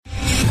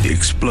The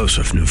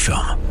explosive new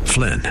film,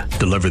 Flynn,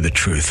 deliver the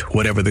truth,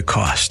 whatever the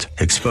cost,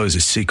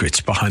 exposes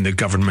secrets behind the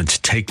government's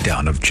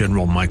takedown of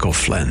General Michael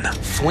Flynn.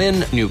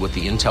 Flynn knew what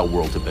the intel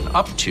world had been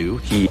up to.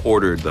 He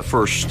ordered the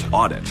first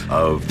audit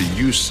of the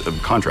use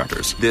of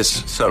contractors.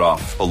 This set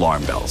off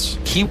alarm bells.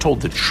 He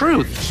told the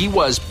truth. He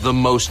was the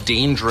most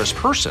dangerous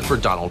person for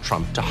Donald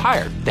Trump to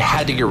hire. They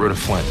had to get rid of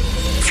Flynn.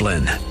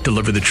 Flynn,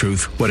 deliver the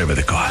truth, whatever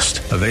the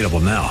cost. Available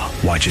now.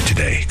 Watch it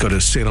today. Go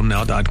to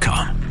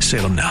salemnow.com.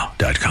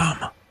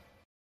 salemnow.com.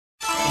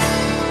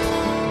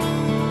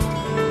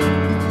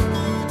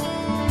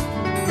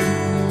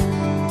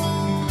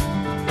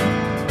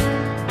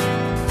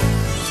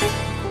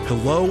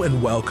 Hello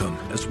and welcome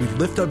as we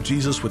lift up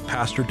Jesus with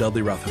Pastor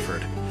Dudley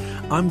Rutherford.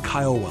 I'm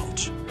Kyle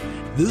Welch.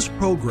 This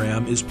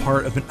program is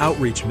part of an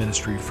outreach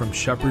ministry from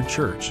Shepherd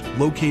Church,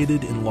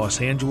 located in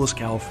Los Angeles,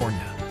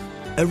 California.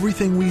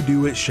 Everything we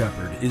do at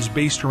Shepherd is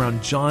based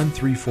around John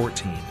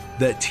 3:14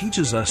 that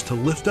teaches us to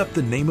lift up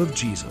the name of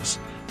Jesus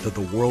that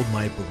the world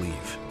might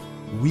believe.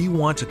 We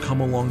want to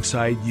come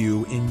alongside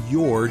you in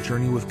your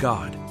journey with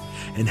God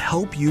and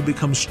help you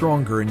become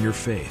stronger in your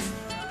faith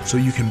so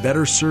you can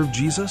better serve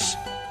Jesus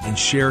and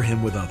share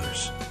Him with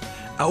others.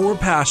 Our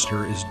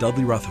pastor is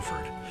Dudley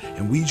Rutherford,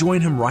 and we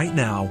join him right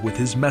now with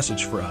his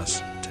message for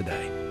us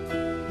today.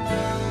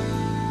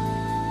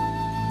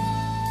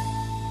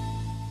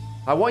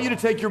 I want you to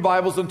take your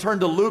Bibles and turn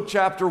to Luke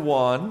chapter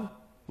 1.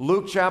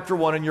 Luke chapter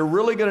 1, and you're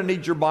really going to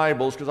need your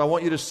Bibles because I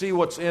want you to see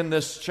what's in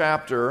this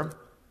chapter.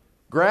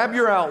 Grab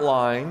your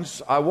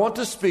outlines. I want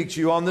to speak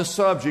to you on this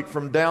subject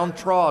from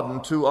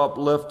downtrodden to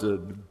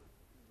uplifted.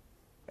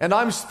 And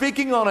I'm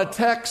speaking on a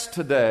text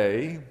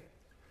today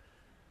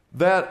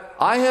that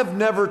I have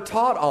never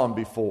taught on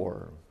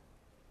before.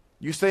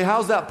 You say,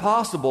 how's that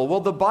possible?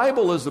 Well, the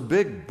Bible is a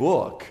big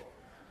book.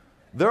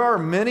 There are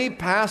many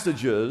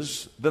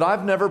passages that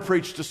I've never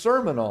preached a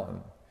sermon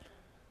on.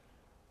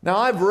 Now,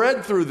 I've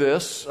read through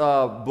this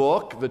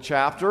book, the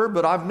chapter,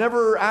 but I've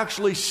never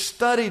actually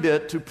studied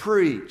it to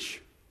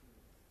preach.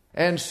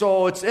 And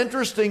so it's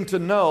interesting to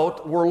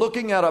note, we're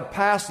looking at a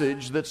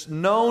passage that's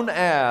known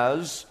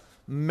as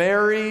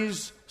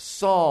Mary's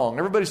Song.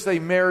 Everybody say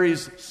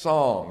Mary's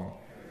Song.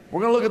 We're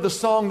going to look at the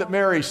song that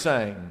Mary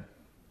sang.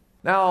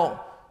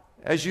 Now,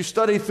 as you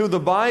study through the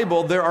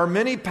Bible, there are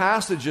many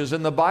passages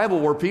in the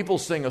Bible where people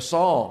sing a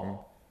song.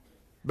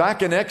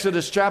 Back in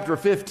Exodus chapter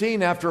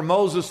 15, after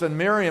Moses and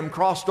Miriam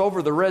crossed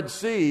over the Red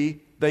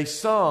Sea, they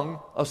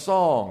sung a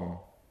song.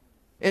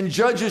 In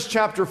Judges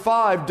chapter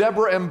 5,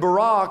 Deborah and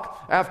Barak,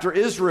 after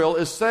Israel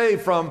is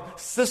saved from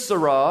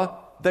Sisera,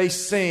 they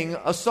sing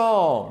a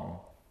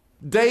song.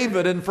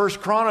 David in 1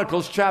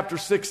 Chronicles chapter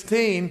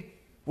 16,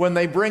 when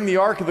they bring the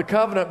Ark of the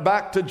Covenant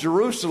back to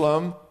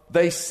Jerusalem,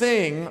 they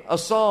sing a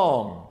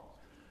song.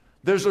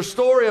 There's a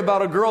story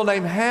about a girl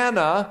named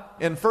Hannah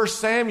in 1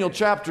 Samuel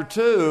chapter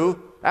 2.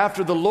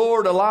 After the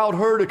Lord allowed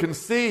her to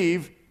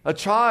conceive a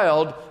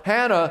child,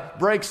 Hannah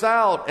breaks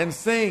out and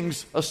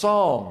sings a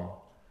song.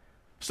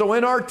 So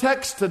in our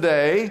text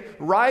today,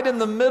 right in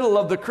the middle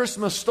of the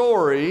Christmas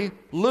story,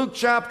 Luke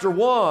chapter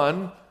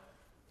 1,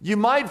 you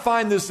might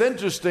find this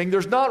interesting.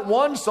 There's not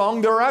one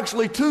song, there are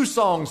actually two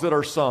songs that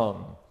are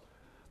sung.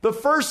 The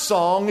first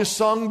song is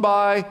sung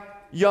by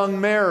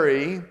young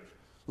Mary.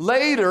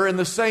 Later in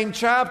the same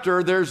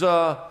chapter, there's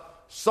a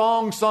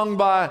song sung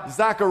by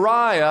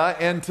Zechariah,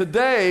 and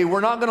today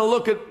we're not going to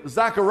look at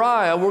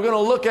Zechariah, we're going to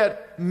look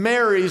at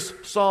Mary's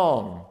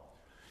song.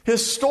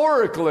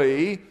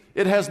 Historically,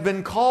 it has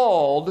been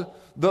called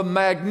the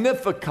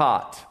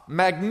Magnificat,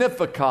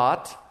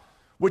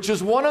 which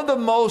is one of the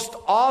most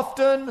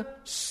often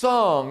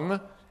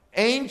sung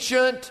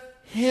ancient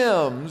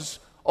hymns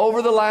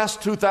over the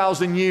last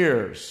 2,000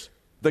 years.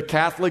 The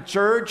Catholic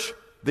Church,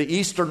 the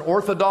Eastern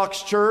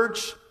Orthodox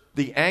Church,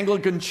 the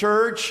Anglican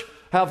Church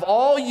have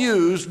all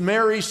used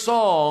Mary's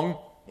song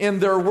in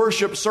their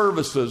worship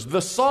services.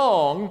 The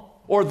song,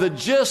 or the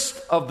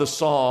gist of the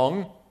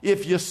song,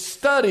 if you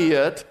study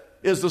it,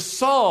 is a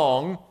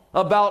song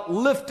about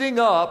lifting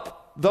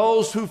up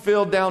those who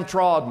feel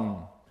downtrodden.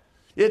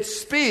 It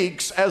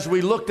speaks, as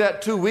we looked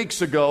at 2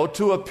 weeks ago,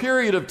 to a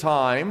period of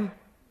time,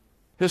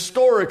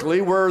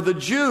 historically, where the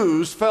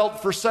Jews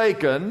felt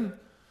forsaken.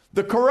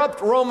 The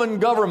corrupt Roman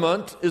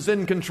government is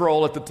in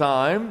control at the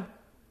time.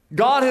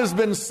 God has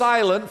been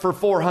silent for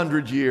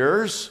 400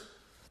 years.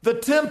 The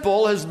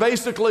temple is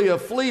basically a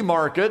flea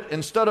market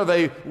instead of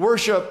a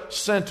worship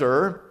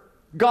center.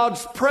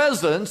 God's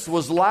presence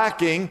was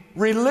lacking.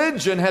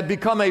 Religion had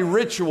become a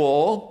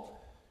ritual.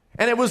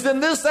 And it was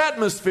in this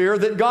atmosphere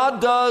that God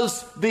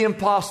does the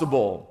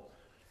impossible.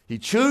 He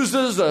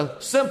chooses a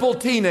simple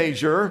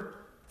teenager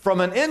from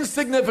an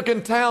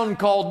insignificant town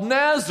called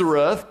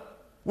Nazareth,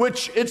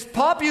 which its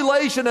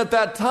population at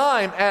that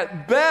time,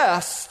 at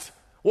best,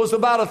 was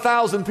about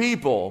 1,000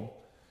 people,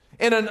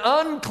 in an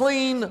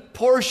unclean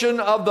portion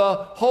of the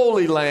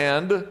Holy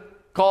Land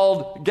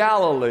called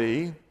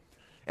Galilee.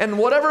 And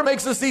whatever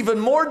makes this even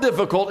more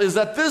difficult is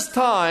at this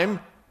time,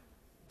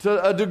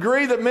 to a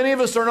degree that many of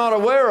us are not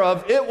aware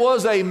of, it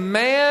was a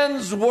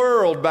man's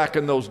world back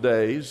in those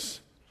days.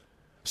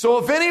 So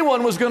if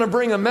anyone was going to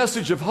bring a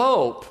message of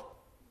hope,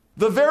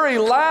 the very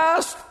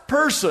last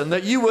person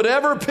that you would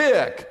ever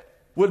pick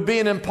would be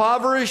an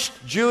impoverished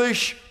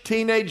Jewish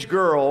teenage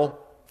girl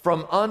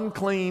from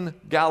unclean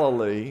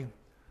Galilee.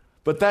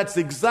 But that's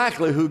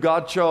exactly who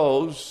God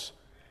chose.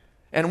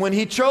 And when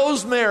He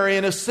chose Mary,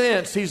 in a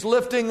sense, He's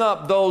lifting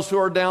up those who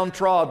are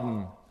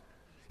downtrodden.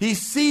 He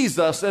sees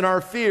us in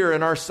our fear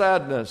and our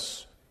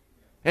sadness.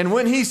 And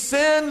when He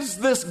sends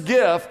this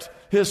gift,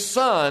 His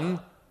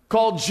Son,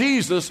 called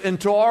Jesus,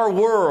 into our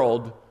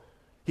world,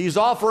 He's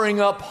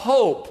offering up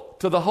hope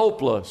to the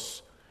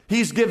hopeless.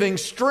 He's giving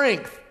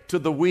strength to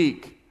the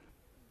weak.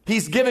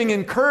 He's giving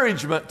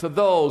encouragement to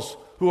those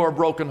who are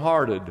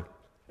brokenhearted.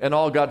 And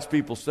all God's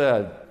people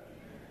said,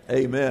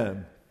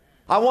 amen.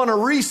 I want to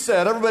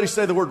reset. Everybody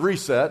say the word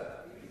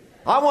reset.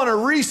 I want to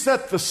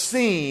reset the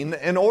scene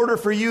in order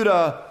for you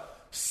to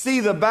see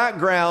the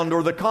background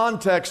or the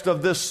context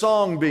of this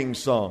song being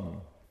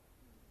sung.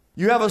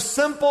 You have a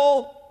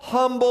simple,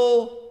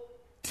 humble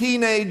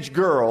teenage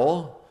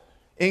girl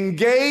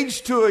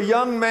engaged to a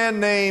young man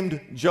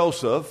named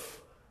Joseph.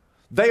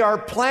 They are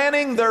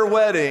planning their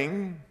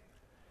wedding,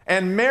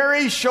 and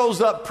Mary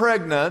shows up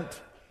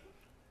pregnant.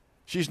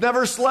 She's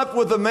never slept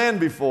with a man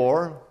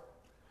before.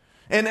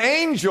 An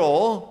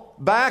angel,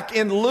 back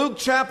in Luke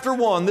chapter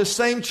 1, this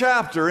same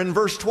chapter, in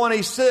verse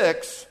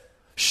 26,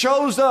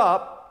 shows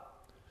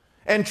up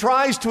and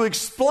tries to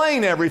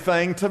explain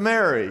everything to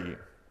Mary.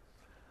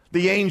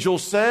 The angel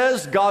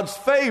says, God's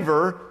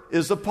favor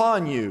is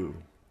upon you.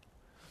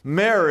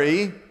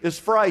 Mary is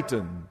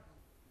frightened.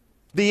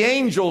 The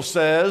angel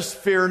says,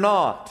 fear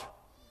not.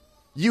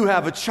 You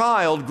have a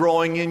child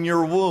growing in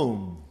your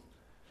womb,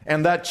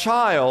 and that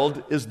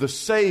child is the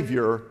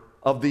Savior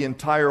of the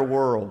entire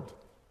world.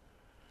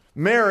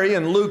 Mary,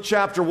 in Luke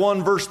chapter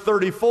 1, verse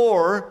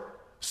 34,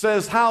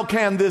 says, how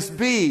can this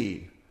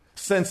be,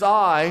 since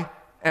I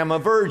am a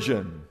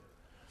virgin?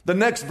 The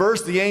next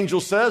verse, the angel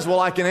says, well,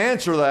 I can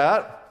answer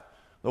that.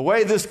 The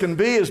way this can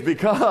be is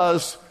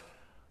because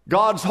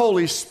God's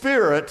Holy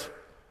Spirit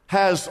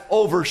has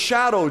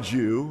overshadowed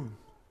you,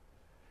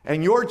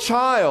 and your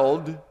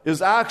child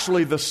is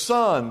actually the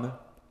Son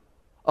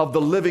of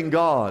the living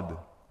God.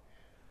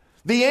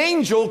 The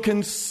angel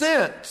can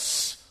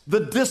sense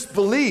the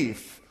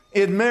disbelief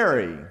in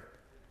Mary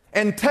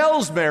and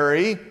tells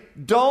Mary,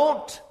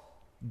 don't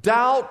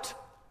doubt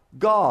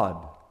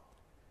God.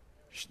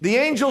 The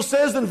angel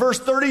says in verse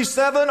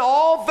 37,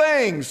 all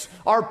things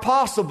are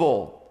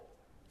possible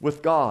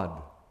with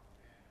God.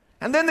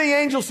 And then the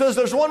angel says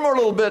there's one more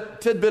little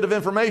tidbit of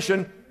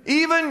information.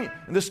 Even,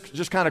 and this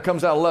just kind of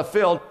comes out of left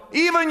field,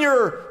 even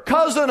your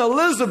cousin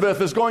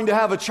Elizabeth is going to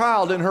have a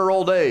child in her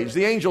old age.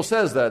 The angel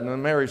says that, and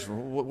then Mary's,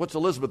 what's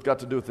Elizabeth got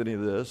to do with any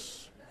of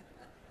this?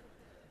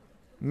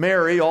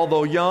 Mary,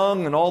 although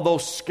young and although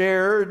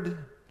scared,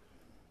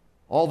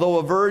 although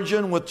a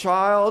virgin with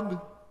child,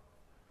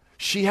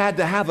 she had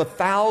to have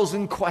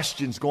 1,000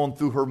 questions going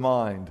through her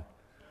mind.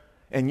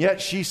 And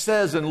yet she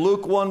says in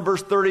Luke 1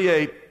 verse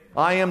 38,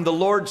 I am the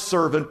Lord's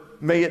servant.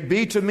 May it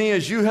be to me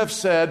as you have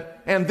said.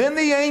 And then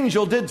the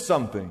angel did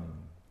something.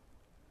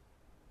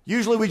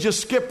 Usually we just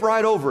skip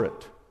right over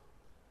it.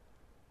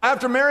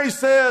 After Mary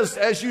says,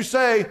 as you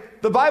say,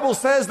 the Bible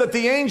says that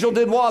the angel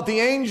did what? The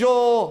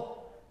angel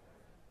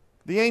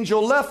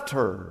left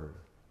her.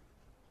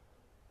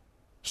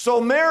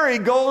 So Mary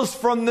goes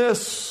from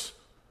this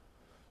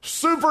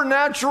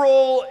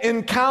supernatural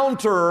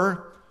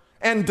encounter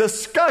and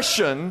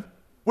discussion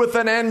with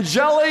an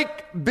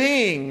angelic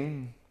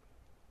being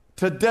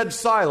to dead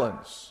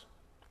silence.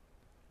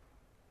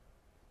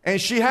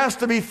 And she has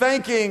to be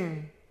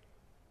thinking,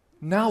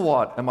 now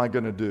what am I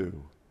going to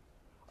do?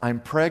 I'm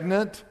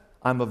pregnant,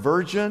 I'm a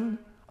virgin,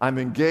 I'm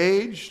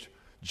engaged,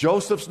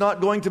 Joseph's not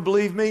going to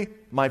believe me,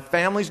 my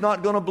family's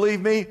not going to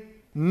believe me,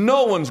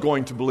 no one's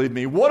going to believe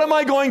me. What am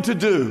I going to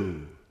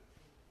do?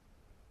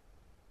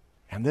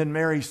 And then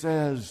Mary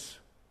says,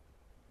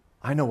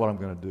 I know what I'm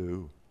going to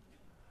do.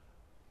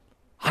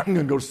 I'm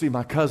going to go see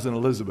my cousin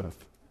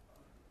Elizabeth.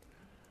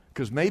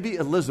 Because maybe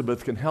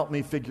Elizabeth can help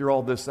me figure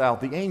all this out.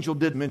 The angel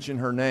did mention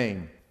her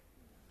name.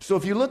 So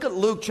if you look at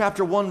Luke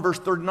chapter 1, verse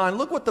 39,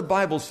 look what the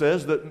Bible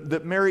says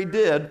that Mary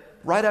did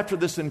right after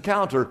this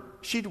encounter.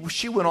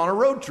 She went on a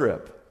road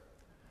trip.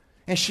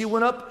 And she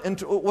went up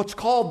into what's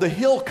called the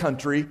hill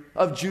country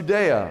of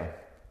Judea,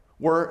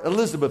 where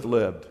Elizabeth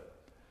lived.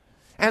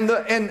 And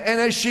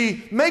as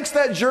she makes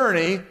that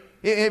journey,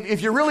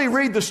 if you really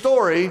read the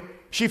story,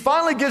 she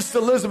finally gets to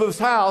Elizabeth's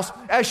house.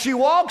 As she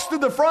walks through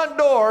the front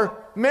door,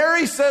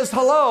 Mary says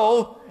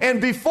hello,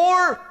 and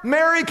before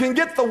Mary can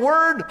get the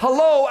word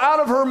hello out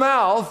of her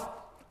mouth,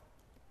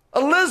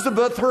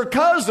 Elizabeth, her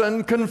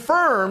cousin,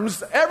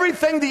 confirms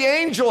everything the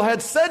angel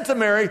had said to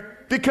Mary,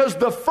 because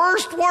the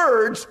first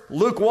words,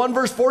 Luke 1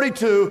 verse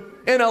 42,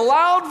 in a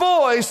loud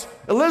voice,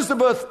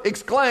 Elizabeth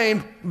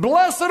exclaimed,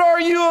 blessed are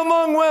you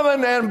among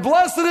women, and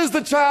blessed is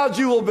the child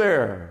you will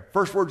bear.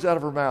 First words out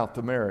of her mouth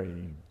to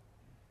Mary.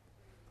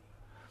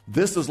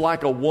 This is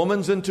like a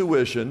woman's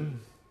intuition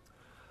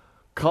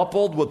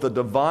coupled with the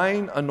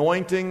divine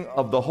anointing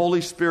of the Holy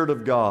Spirit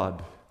of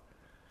God.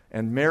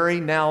 And Mary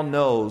now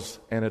knows,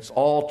 and it's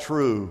all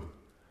true,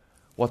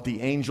 what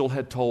the angel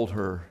had told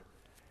her.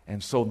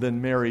 And so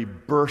then Mary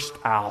burst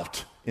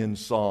out in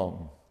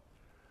song.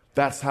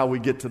 That's how we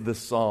get to this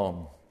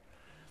song.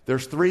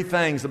 There's three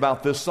things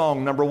about this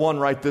song. Number one,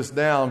 write this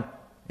down.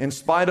 In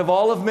spite of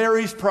all of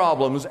Mary's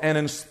problems, and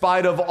in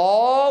spite of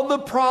all the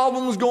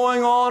problems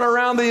going on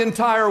around the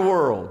entire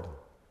world,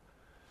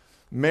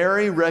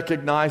 Mary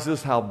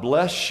recognizes how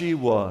blessed she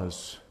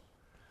was,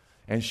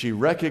 and she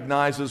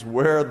recognizes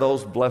where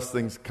those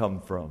blessings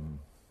come from.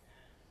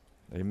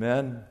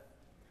 Amen?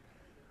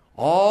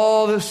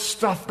 All this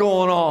stuff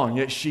going on,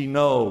 yet she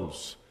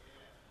knows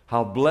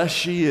how blessed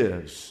she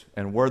is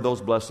and where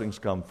those blessings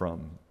come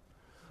from.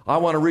 I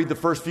want to read the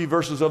first few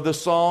verses of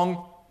this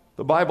song.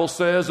 The Bible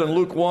says in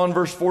Luke 1,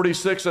 verse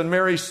 46, and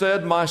Mary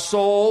said, my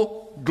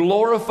soul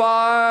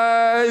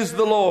glorifies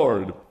the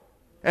Lord,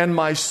 and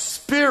my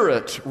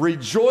spirit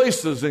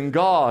rejoices in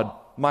God,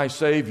 my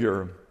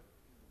Savior.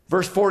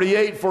 Verse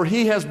 48, for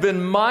he has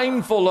been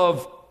mindful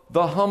of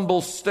the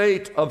humble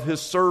state of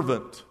his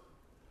servant.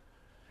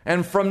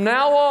 And from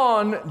now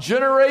on,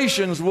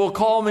 generations will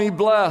call me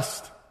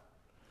blessed.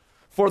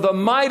 For the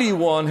Mighty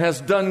One has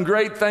done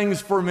great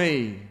things for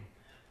me.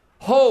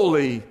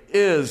 Holy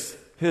is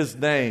his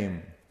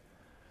name.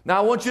 Now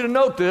I want you to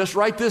note this,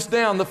 write this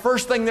down. The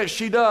first thing that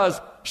she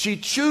does, she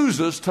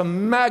chooses to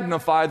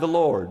magnify the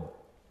Lord.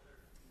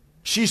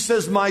 She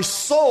says, my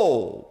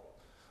soul.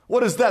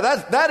 What is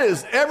that? That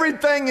is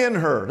everything in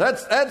her.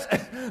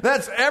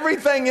 That's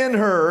everything in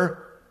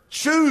her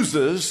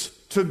chooses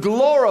to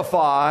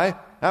glorify.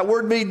 That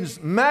word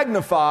means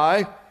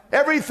magnify.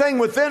 Everything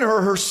within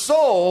her, her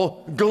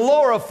soul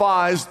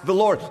glorifies the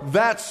Lord.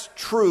 That's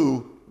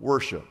true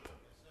worship.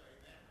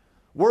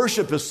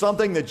 Worship is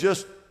something that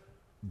just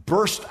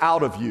bursts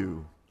out of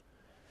you.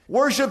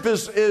 Worship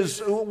is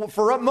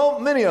for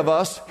many of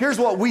us, here's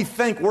what we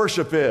think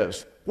worship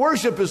is.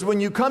 Worship is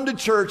when you come to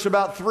church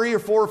about 3 or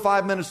 4 or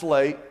 5 minutes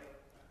late,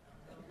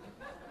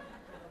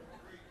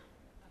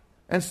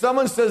 and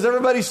someone says,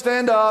 everybody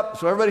stand up.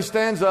 So everybody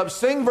stands up,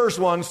 sing verse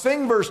 1,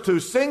 sing verse 2,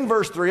 sing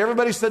verse 3.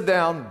 Everybody sit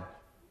down.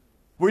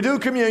 We do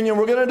communion.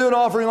 We're going to do an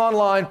offering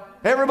online.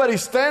 Everybody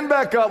stand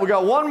back up. We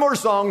got one more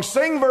song.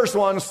 Sing verse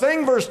 1,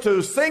 sing verse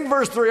 2, sing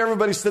verse 3.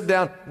 Everybody sit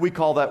down. We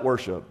call that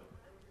worship.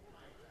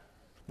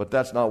 But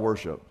that's not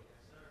worship.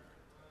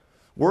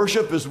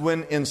 Worship is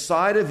when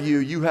inside of you,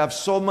 you have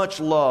so much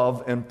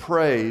love and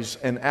praise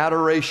and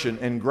adoration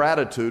and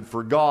gratitude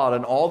for God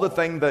and all the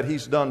things that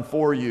He's done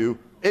for you.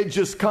 It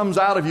just comes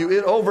out of you.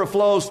 It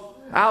overflows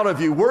out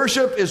of you.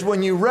 Worship is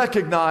when you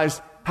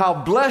recognize how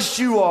blessed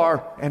you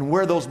are and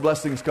where those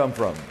blessings come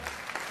from.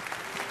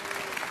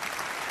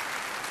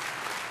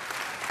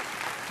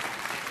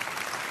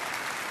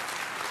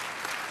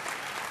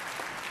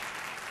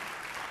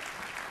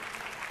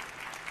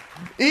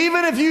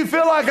 Even if you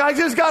feel like I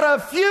just got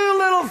a few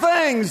little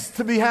things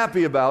to be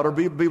happy about or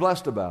be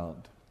blessed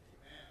about.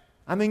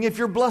 I mean, if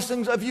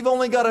you've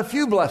only got a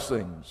few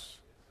blessings,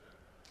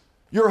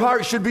 your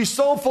heart should be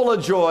so full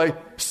of joy,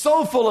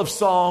 so full of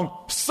song,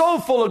 so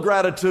full of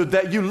gratitude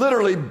that you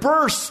literally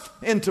burst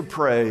into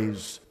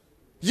praise.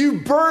 You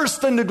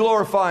burst into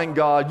glorifying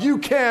God. You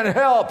can't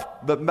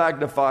help but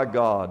magnify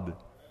God.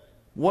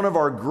 One of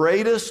our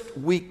greatest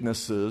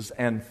weaknesses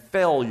and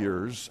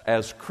failures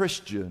as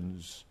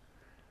Christians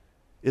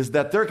is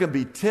that there can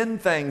be 10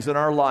 things in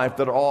our life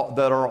that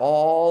are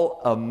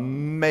all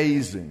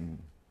amazing.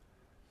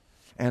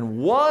 And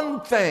one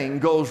thing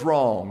goes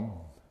wrong.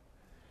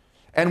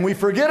 And we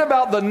forget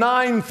about the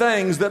 9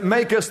 things that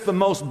make us the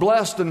most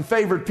blessed and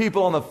favored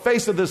people on the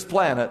face of this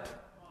planet.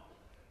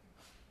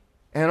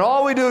 And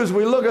all we do is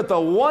we look at the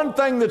one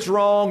thing that's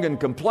wrong and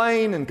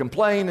complain and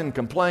complain and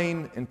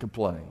complain and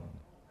complain.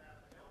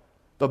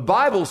 The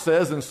Bible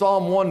says in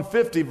Psalm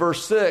 150,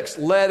 verse 6,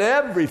 let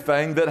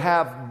everything that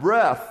have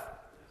breath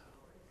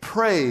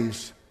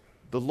praise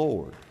the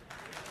Lord.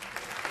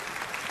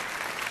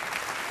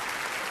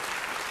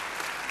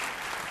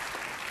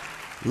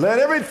 Let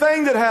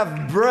everything that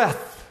have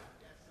breath.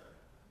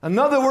 In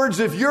other words,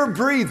 if you're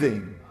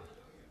breathing,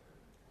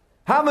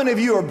 how many of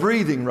you are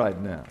breathing right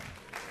now?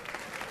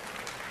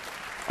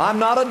 I'm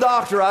not a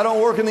doctor. I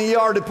don't work in the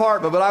ER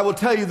department, but I will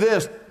tell you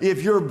this.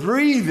 If you're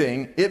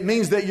breathing, it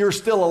means that you're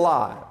still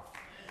alive.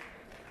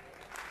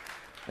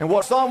 And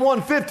what Psalm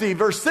 150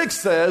 verse 6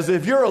 says,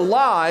 if you're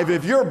alive,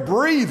 if you're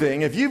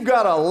breathing, if you've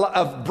got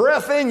a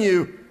breath in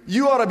you,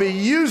 you ought to be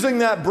using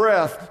that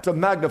breath to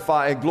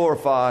magnify and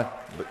glorify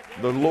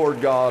the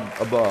Lord God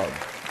above.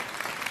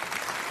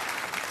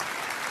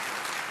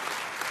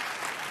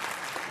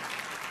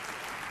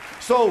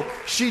 So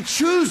she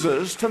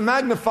chooses to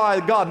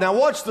magnify God. Now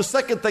watch the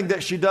second thing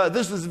that she does.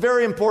 This is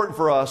very important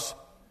for us.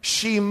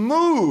 She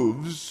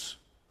moves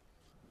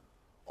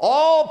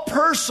all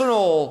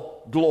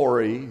personal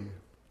glory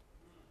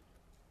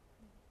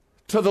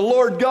to the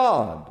Lord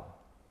God.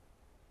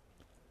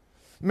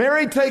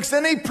 Mary takes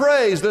any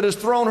praise that is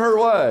thrown her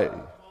way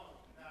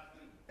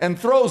and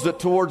throws it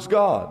towards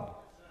God.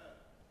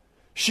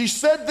 She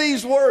said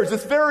these words.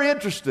 It's very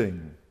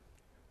interesting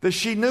that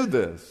she knew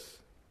this.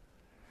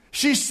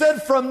 She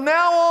said, from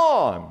now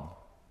on.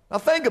 Now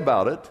think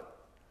about it.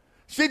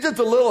 She's just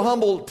a little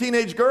humble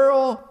teenage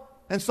girl,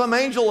 and some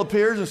angel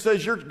appears and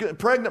says, you're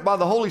pregnant by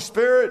the Holy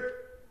Spirit.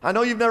 I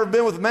know you've never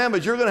been with a man,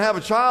 but you're going to have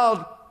a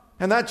child,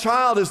 and that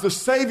child is the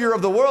Savior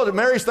of the world. And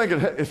Mary's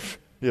thinking,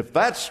 if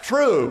that's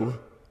true,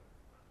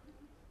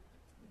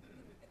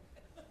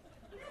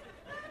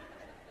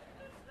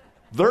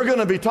 they're going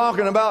to be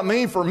talking about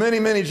me for many,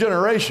 many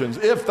generations,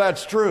 if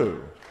that's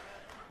true.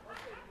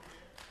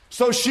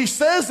 So she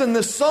says in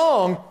this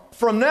song,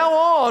 from now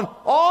on,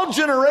 all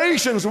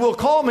generations will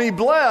call me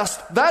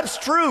blessed. That's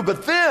true,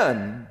 but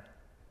then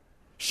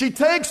she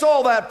takes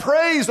all that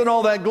praise and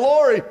all that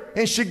glory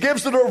and she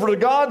gives it over to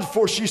God,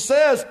 for she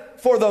says,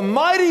 for the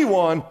mighty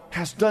one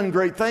has done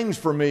great things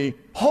for me.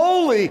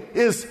 Holy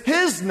is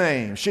his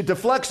name. She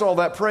deflects all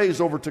that praise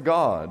over to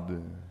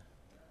God.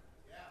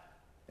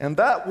 And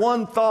that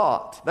one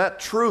thought, that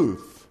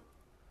truth,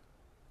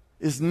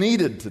 is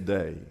needed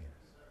today.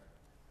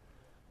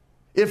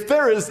 If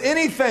there is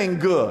anything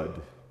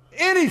good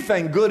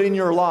in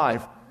your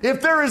life,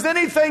 if there is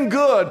anything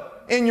good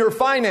in your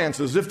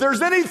finances, if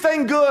there's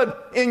anything good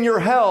in your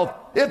health,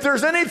 if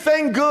there's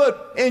anything good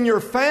in your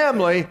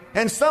family,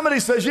 and somebody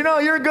says, you know,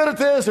 you're good at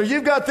this, or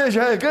you've got this,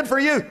 hey, good for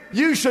you,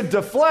 you should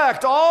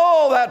deflect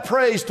all that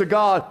praise to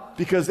God,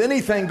 because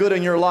anything good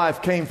in your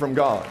life came from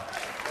God.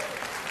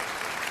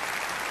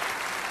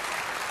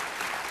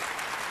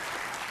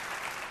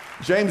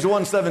 James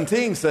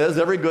 1:17 says,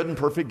 every good and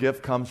perfect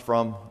gift comes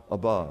from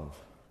above.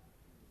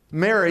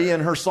 Mary,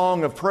 in her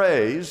song of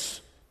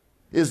praise,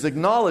 is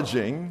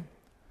acknowledging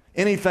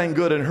anything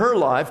good in her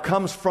life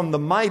comes from the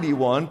mighty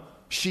one.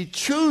 She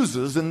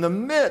chooses in the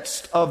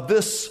midst of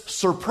this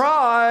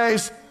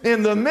surprise,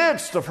 in the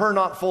midst of her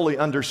not fully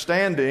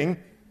understanding,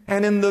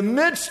 and in the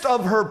midst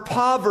of her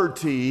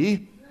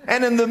poverty,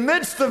 and in the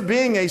midst of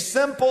being a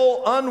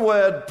simple,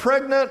 unwed,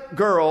 pregnant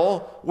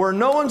girl where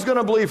no one's going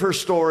to believe her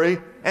story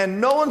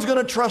and no one's going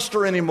to trust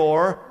her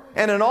anymore,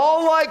 and in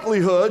all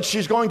likelihood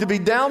she's going to be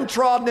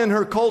downtrodden in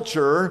her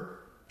culture,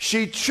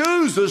 she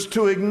chooses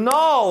to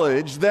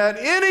acknowledge that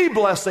any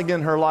blessing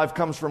in her life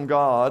comes from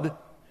God.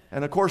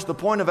 And of course, the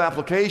point of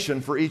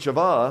application for each of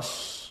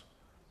us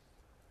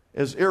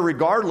is,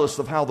 irregardless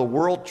of how the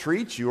world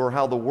treats you or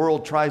how the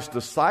world tries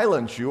to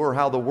silence you or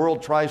how the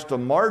world tries to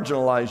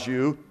marginalize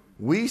you,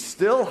 we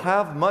still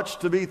have much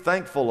to be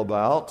thankful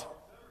about.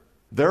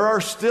 There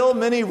are still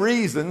many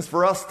reasons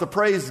for us to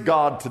praise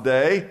God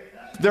today.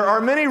 There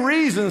are many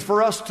reasons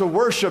for us to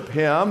worship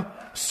Him.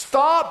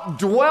 Stop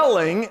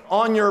dwelling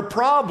on your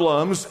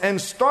problems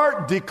and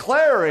start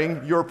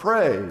declaring your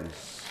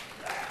praise.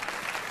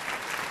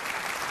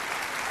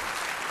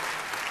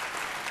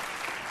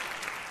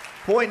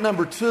 Point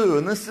number 2,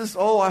 and this is,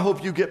 I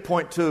hope you get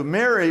point 2.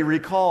 Mary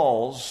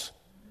recalls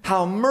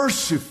how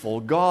merciful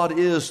God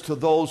is to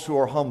those who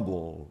are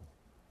humble,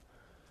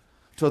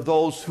 to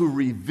those who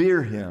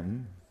revere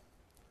Him.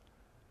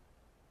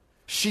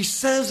 She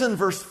says in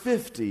verse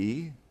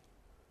 50,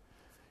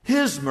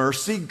 His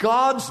mercy,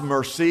 God's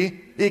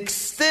mercy,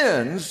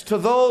 extends to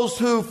those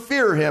who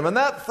fear Him. And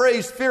that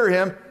phrase, fear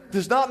Him,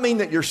 does not mean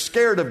that you're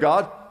scared of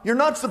God. You're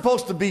not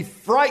supposed to be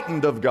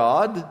frightened of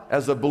God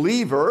as a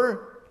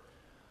believer,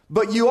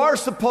 but you are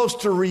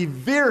supposed to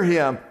revere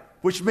Him,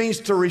 which means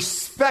to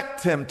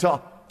respect Him, to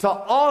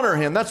honor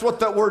Him. That's what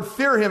that word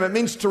fear Him, it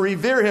means to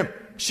revere Him.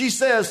 She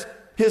says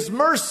His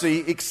mercy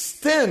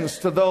extends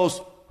to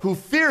those who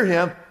fear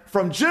Him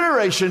from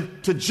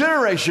generation to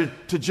generation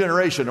to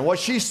generation. And what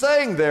she's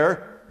saying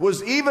there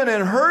was, even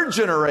in her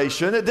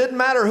generation, it didn't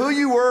matter who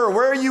you were or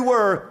where you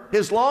were,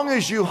 as long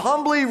as you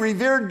humbly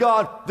revered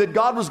God, that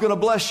God was going to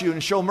bless you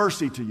and show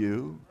mercy to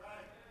you.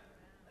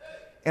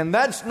 And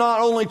that's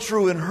not only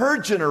true in her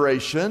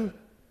generation,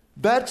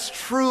 that's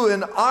true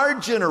in our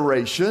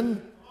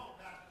generation.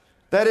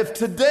 That if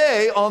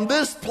today on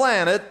this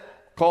planet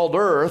called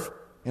Earth,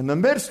 in the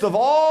midst of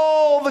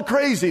all the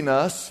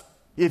craziness,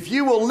 if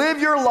you will live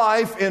your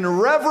life in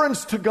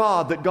reverence to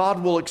God, that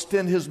God will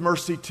extend His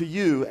mercy to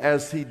you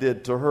as He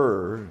did to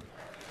her.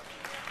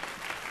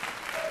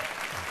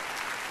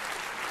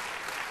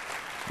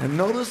 And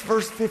notice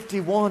verse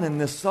 51 in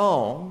this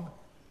song.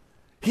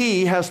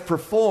 He has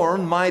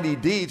performed mighty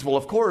deeds. Well,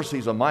 of course,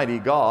 He's a mighty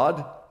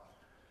God.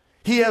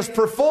 He has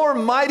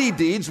performed mighty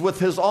deeds with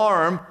His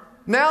arm.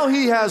 Now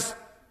He has,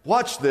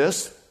 watch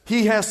this,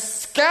 He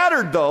has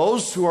scattered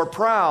those who are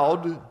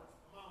proud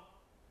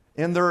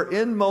in their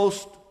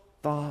inmost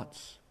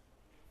thoughts.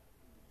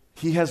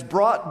 He has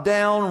brought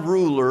down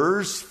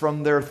rulers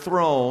from their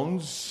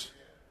thrones,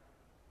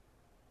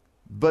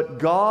 but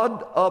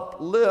God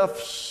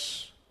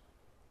uplifts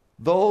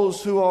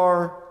those who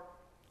are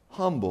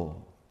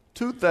humble.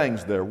 2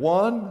 things there.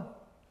 1,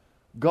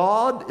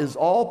 God is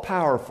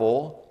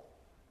all-powerful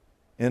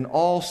and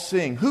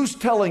all-seeing. Who's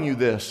telling you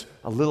this?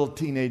 A little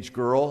teenage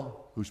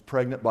girl who's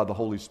pregnant by the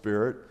Holy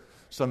Spirit.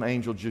 Some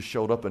angel just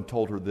showed up and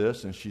told her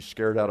this, and she's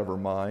scared out of her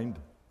mind.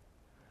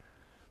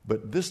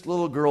 But this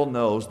little girl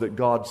knows that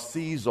God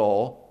sees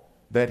all,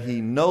 that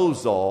He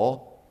knows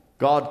all,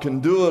 God can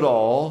do it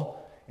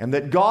all, and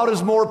that God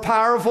is more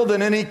powerful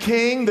than any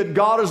king, that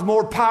God is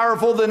more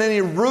powerful than any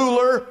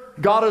ruler,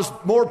 God is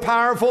more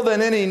powerful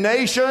than any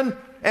nation.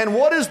 And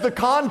what is the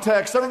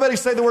context? Everybody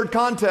say the word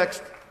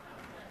context.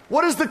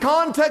 What is the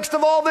context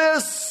of all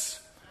this?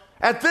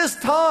 At this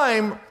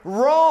time,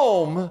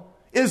 Rome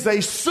is a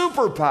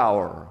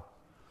superpower.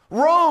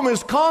 Rome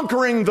is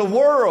conquering the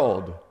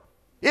world.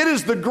 It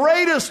is the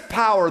greatest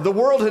power the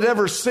world had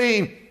ever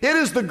seen. It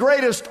is the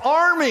greatest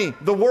army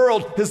the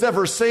world has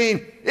ever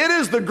seen. It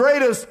is the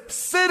greatest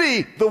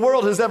city the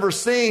world has ever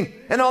seen.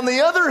 And on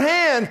the other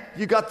hand,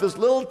 you got this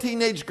little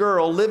teenage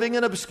girl living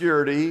in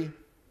obscurity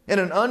in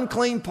an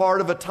unclean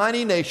part of a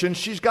tiny nation.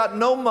 She's got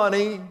no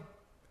money.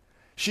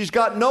 She's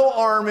got no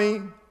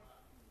army.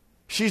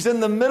 She's in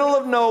the middle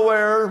of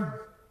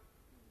nowhere.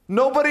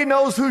 Nobody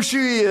knows who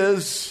she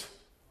is.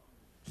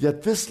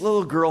 Yet this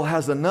little girl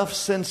has enough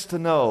sense to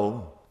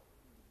know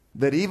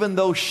that even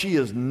though she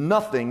is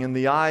nothing in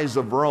the eyes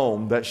of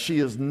Rome, that she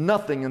is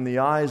nothing in the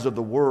eyes of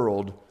the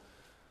world,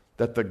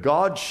 that the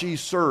God she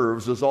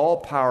serves is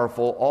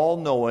all-powerful,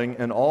 all-knowing,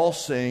 and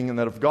all-seeing, and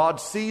that if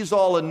God sees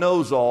all and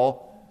knows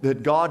all,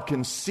 that God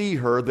can see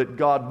her, that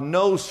God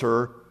knows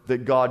her,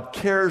 that God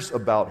cares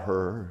about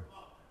her.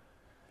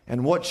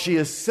 And what she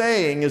is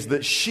saying is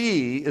that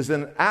she is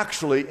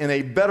actually in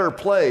a better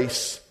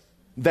place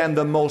than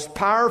the most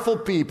powerful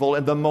people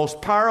in the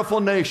most powerful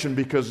nation,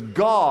 because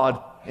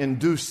God in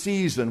due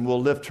season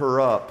will lift her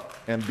up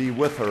and be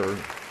with her.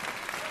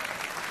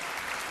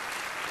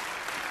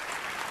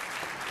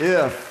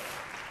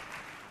 If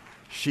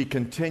she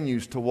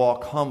continues to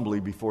walk humbly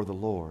before the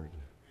Lord.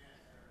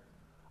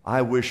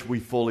 I wish we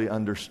fully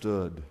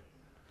understood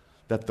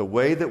that the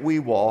way that we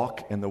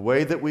walk and the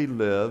way that we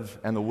live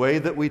and the way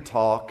that we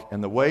talk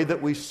and the way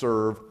that we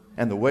serve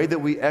and the way that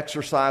we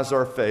exercise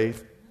our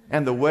faith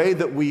and the way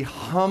that we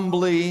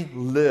humbly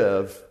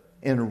live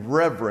in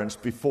reverence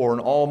before an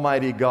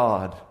almighty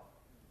God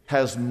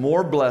has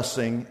more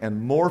blessing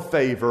and more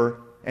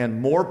favor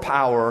and more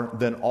power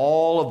than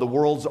all of the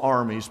world's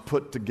armies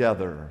put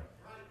together.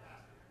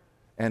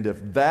 And if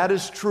that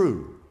is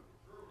true,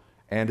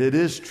 and it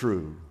is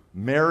true,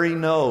 Mary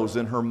knows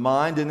in her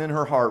mind and in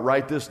her heart,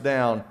 write this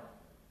down,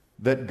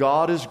 that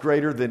God is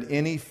greater than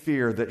any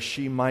fear that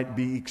she might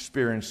be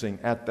experiencing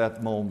at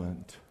that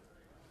moment.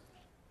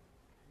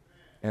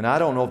 And I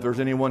don't know if there's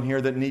anyone here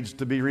that needs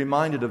to be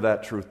reminded of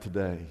that truth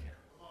today.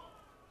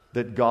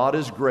 That God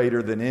is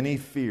greater than any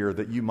fear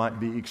that you might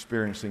be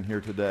experiencing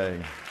here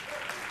today.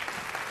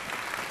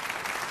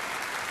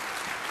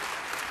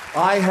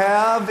 I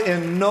have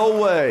in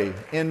no way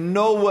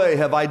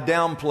have I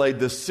downplayed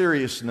the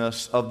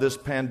seriousness of this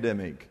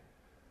pandemic.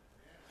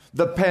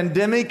 The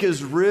pandemic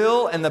is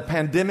real and the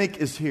pandemic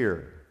is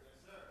here.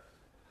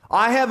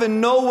 I have in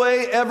no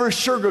way ever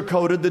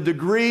sugarcoated the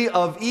degree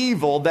of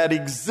evil that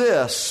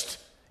exists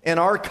in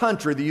our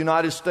country, the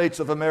United States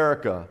of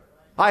America.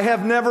 I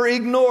have never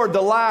ignored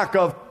the lack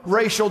of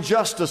racial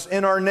justice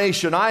in our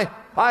nation. I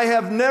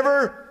have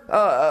never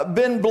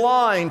been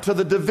blind to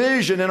the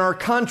division in our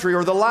country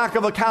or the lack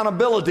of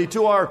accountability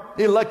to our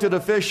elected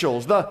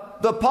officials,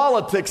 the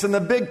politics and the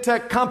big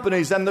tech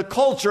companies and the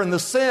culture and the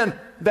sin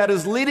that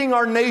is leading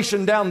our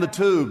nation down the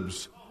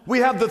tubes. We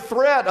have the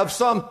threat of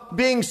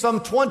being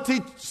some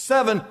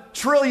 $27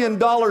 trillion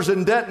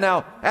in debt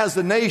now as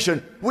a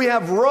nation. We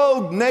have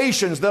rogue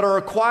nations that are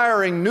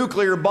acquiring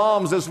nuclear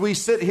bombs as we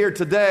sit here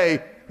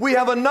today. We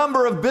have a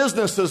number of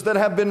businesses that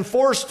have been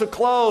forced to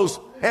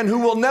close and who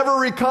will never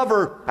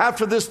recover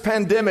after this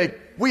pandemic.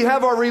 We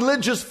have our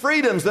religious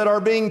freedoms that are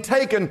being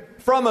taken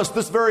from us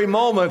this very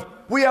moment.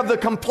 We have the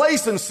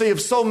complacency of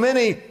so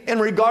many in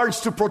regards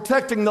to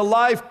protecting the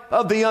life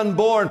of the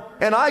unborn.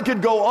 And I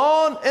could go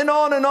on and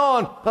on and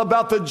on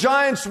about the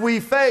giants we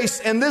face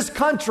in this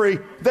country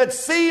that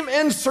seem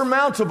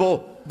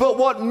insurmountable. But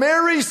what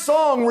Mary's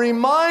song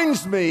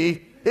reminds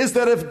me is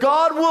that if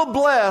God will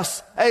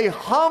bless a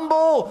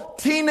humble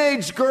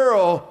teenage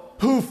girl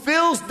who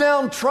feels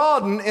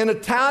downtrodden in a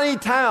tiny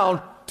town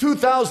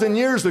 2,000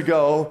 years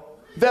ago,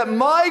 that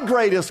my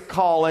greatest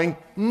calling,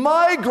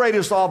 my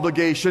greatest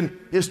obligation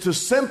is to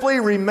simply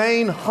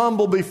remain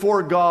humble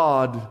before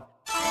God.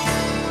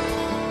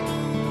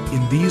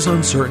 In these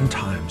uncertain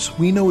times,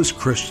 we know as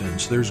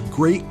Christians there's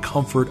great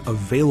comfort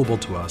available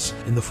to us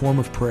in the form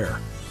of prayer.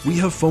 We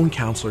have phone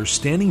counselors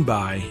standing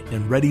by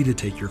and ready to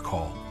take your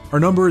call. Our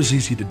number is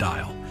easy to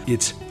dial.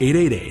 It's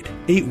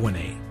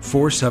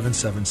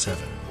 888-818-4777.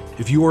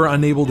 If you are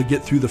unable to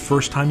get through the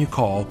first time you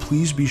call,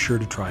 please be sure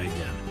to try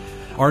again.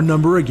 Our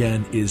number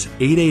again is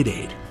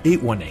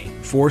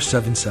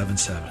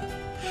 888-818-4777.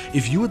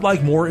 If you would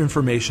like more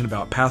information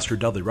about Pastor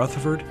Dudley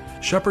Rutherford,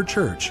 Shepherd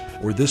Church,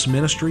 or this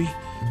ministry,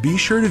 be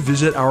sure to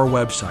visit our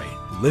website,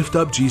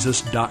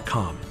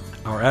 liftupjesus.com.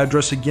 Our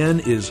address again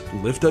is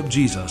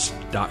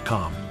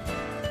liftupjesus.com.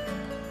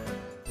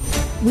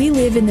 We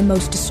live in the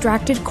most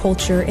distracted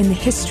culture in the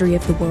history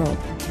of the world.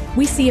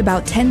 We see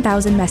about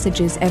 10,000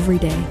 messages every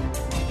day.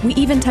 We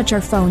even touch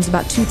our phones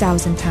about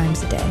 2,000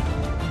 times a day.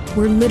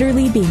 We're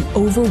literally being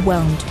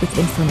overwhelmed with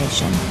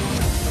information.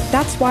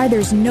 That's why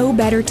there's no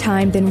better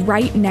time than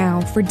right now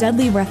for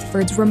Dudley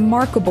Rutherford's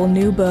remarkable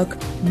new book,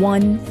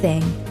 One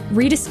Thing.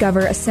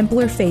 Rediscover a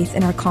simpler faith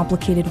in our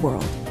complicated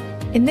world.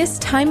 In this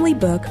timely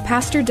book,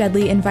 Pastor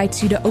Dudley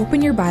invites you to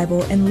open your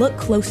Bible and look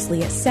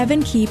closely at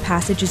 7 key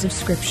passages of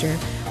Scripture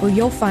where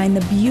you'll find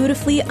the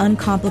beautifully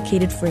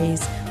uncomplicated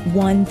phrase,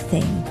 one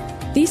thing.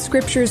 These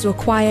scriptures will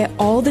quiet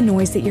all the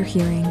noise that you're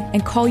hearing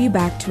and call you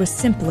back to a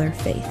simpler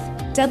faith.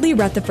 Dudley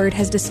Rutherford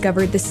has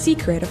discovered the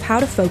secret of how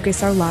to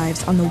focus our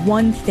lives on the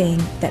one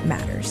thing that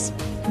matters.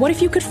 What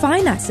if you could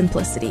find that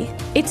simplicity?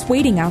 It's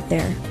waiting out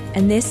there,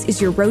 and this is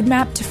your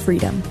roadmap to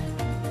freedom.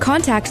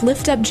 Contact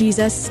Lift Up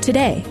Jesus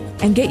today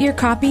and get your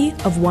copy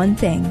of One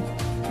Thing,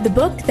 the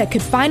book that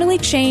could finally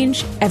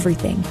change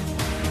everything.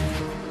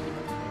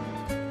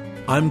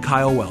 I'm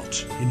Kyle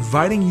Welch,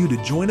 inviting you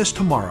to join us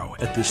tomorrow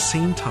at this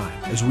same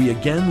time as we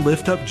again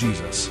lift up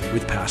Jesus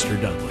with Pastor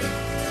Dudley.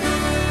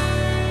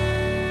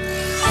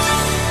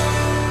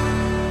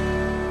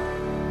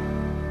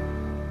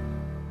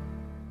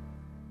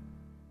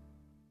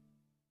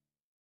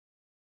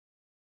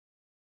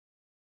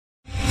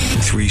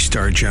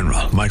 Three-star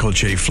General Michael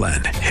J.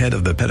 Flynn, head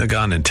of the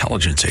Pentagon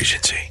Intelligence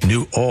Agency,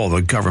 knew all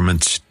the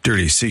government's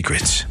dirty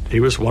secrets. He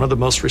was one of the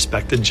most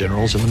respected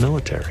generals in the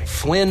military.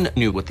 Flynn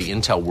knew what the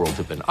intel world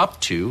had been up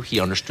to.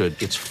 He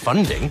understood its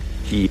funding.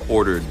 He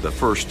ordered the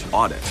first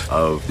audit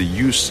of the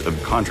use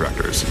of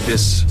contractors.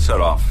 This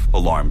set off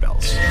alarm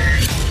bells.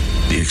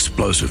 The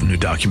explosive new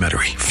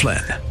documentary,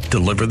 Flynn,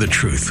 Deliver the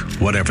Truth,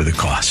 Whatever the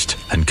Cost,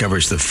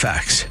 uncovers the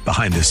facts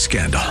behind this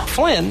scandal.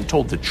 Flynn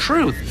told the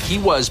truth. He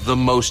was the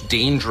most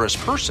dangerous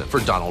person for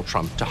Donald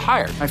Trump to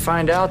hire. I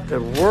find out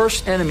the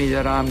worst enemy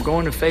that I'm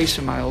going to face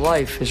in my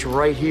life is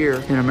right here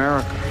in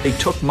America. They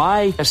took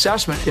my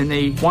assessment and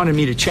they wanted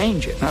me to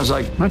change it. And I was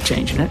like, I'm not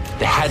changing it.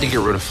 They had to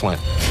get rid of Flynn.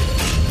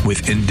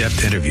 With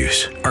in-depth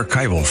interviews,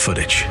 archival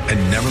footage,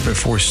 and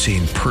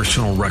never-before-seen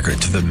personal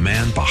records of the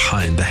man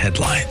behind the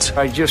headlines.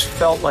 I just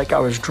felt like I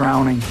was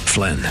drowning.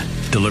 Flynn,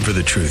 Deliver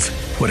the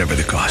Truth, Whatever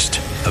the Cost.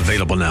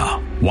 Available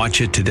now.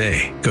 Watch it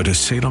today. Go to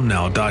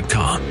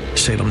salemnow.com.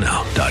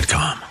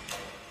 salemnow.com.